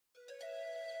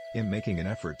am making an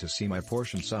effort to see my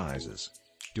portion sizes.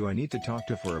 Do I need to talk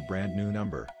to for a brand new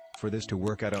number? For this to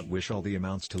work I don't wish all the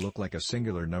amounts to look like a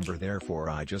singular number, therefore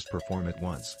I just perform it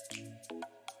once.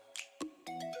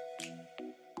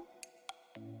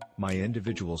 My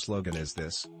individual slogan is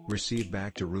this: receive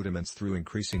back to rudiments through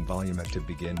increasing volume to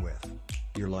begin with.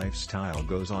 Your lifestyle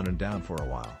goes on and down for a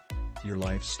while. Your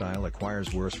lifestyle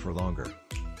acquires worse for longer.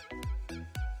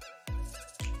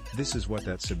 This is what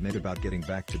that submit about getting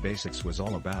back to basics was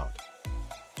all about.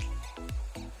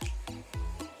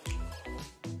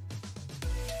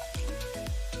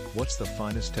 What's the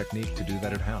finest technique to do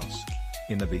that at house?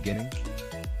 In the beginning?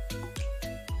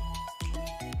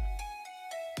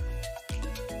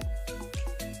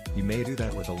 You may do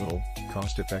that with a little,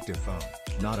 cost-effective phone,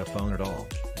 not a phone at all,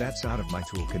 that's out of my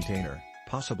tool container,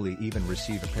 possibly even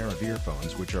receive a pair of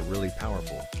earphones which are really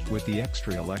powerful, with the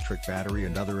extra electric battery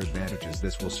and other advantages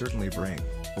this will certainly bring,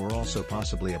 or also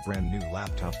possibly a brand new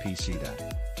laptop PC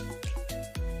that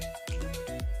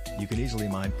you can easily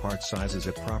mind part sizes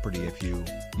at property if you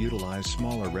utilize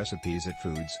smaller recipes at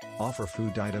foods, offer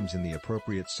food items in the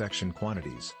appropriate section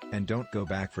quantities, and don't go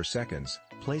back for seconds,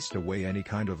 placed away any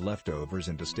kind of leftovers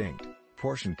in distinct,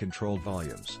 portion-controlled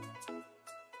volumes.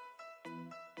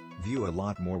 View a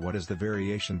lot more. What is the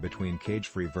variation between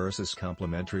cage-free versus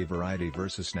complementary variety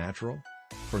versus natural?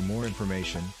 For more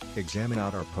information, examine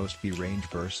out our post B range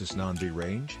versus non-B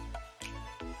range.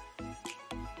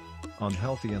 On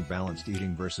healthy and balanced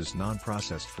eating versus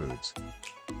non-processed foods.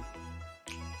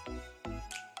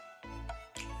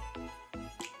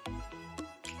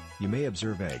 You may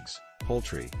observe eggs,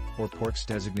 poultry, or pork's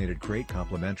designated crate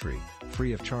complimentary,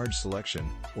 free of charge selection,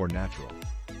 or natural.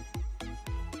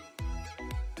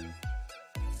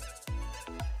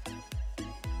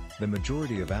 The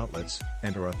majority of outlets,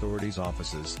 and our authorities'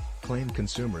 offices, claim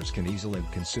consumers can easily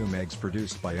consume eggs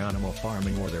produced by animal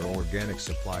farming or their organic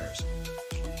suppliers.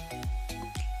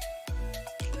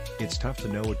 It's tough to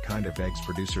know what kind of eggs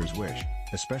producers wish,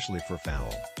 especially for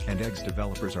fowl, and eggs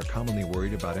developers are commonly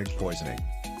worried about egg poisoning.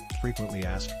 Frequently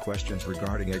asked questions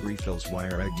regarding egg refills: why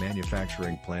are egg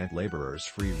manufacturing plant laborers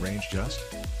free range just?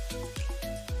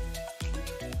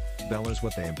 Bell is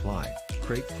what they imply.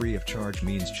 Crate free of charge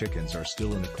means chickens are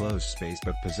still in a closed space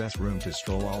but possess room to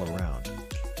stroll all around.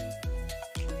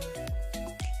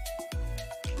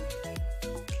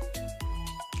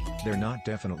 They're not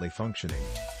definitely functioning,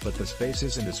 but the space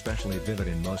isn't especially vivid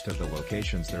in most of the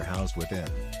locations they're housed within.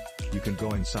 You can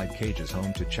go inside Cage's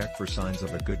home to check for signs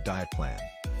of a good diet plan.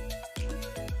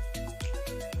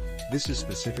 This is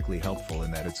specifically helpful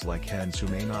in that it's like hens who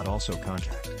may not also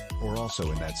contact, or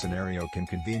also in that scenario can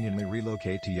conveniently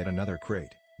relocate to yet another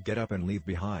crate, get up and leave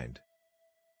behind.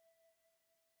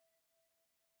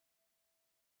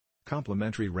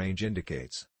 Complementary range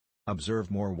indicates. Observe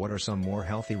more. What are some more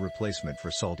healthy replacement for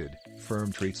salted,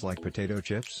 firm treats like potato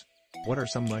chips? What are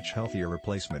some much healthier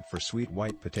replacement for sweet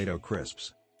white potato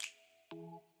crisps?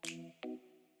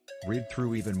 Read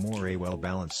through even more. A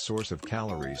well-balanced source of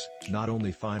calories, not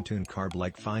only fine-tuned carb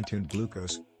like fine-tuned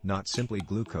glucose, not simply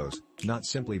glucose, not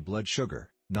simply blood sugar,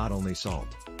 not only salt.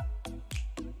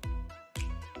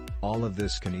 All of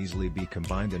this can easily be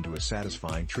combined into a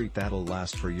satisfying treat that'll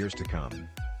last for years to come.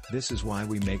 This is why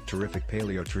we make terrific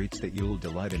paleo treats that you'll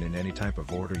delight in any type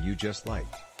of order you just like.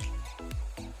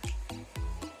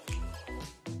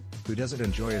 Who doesn't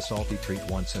enjoy a salty treat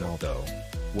once in a while though?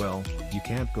 Well, you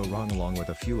can't go wrong along with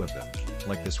a few of them,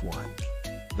 like this one.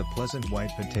 The pleasant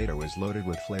white potato is loaded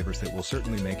with flavors that will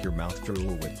certainly make your mouth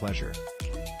drool with pleasure.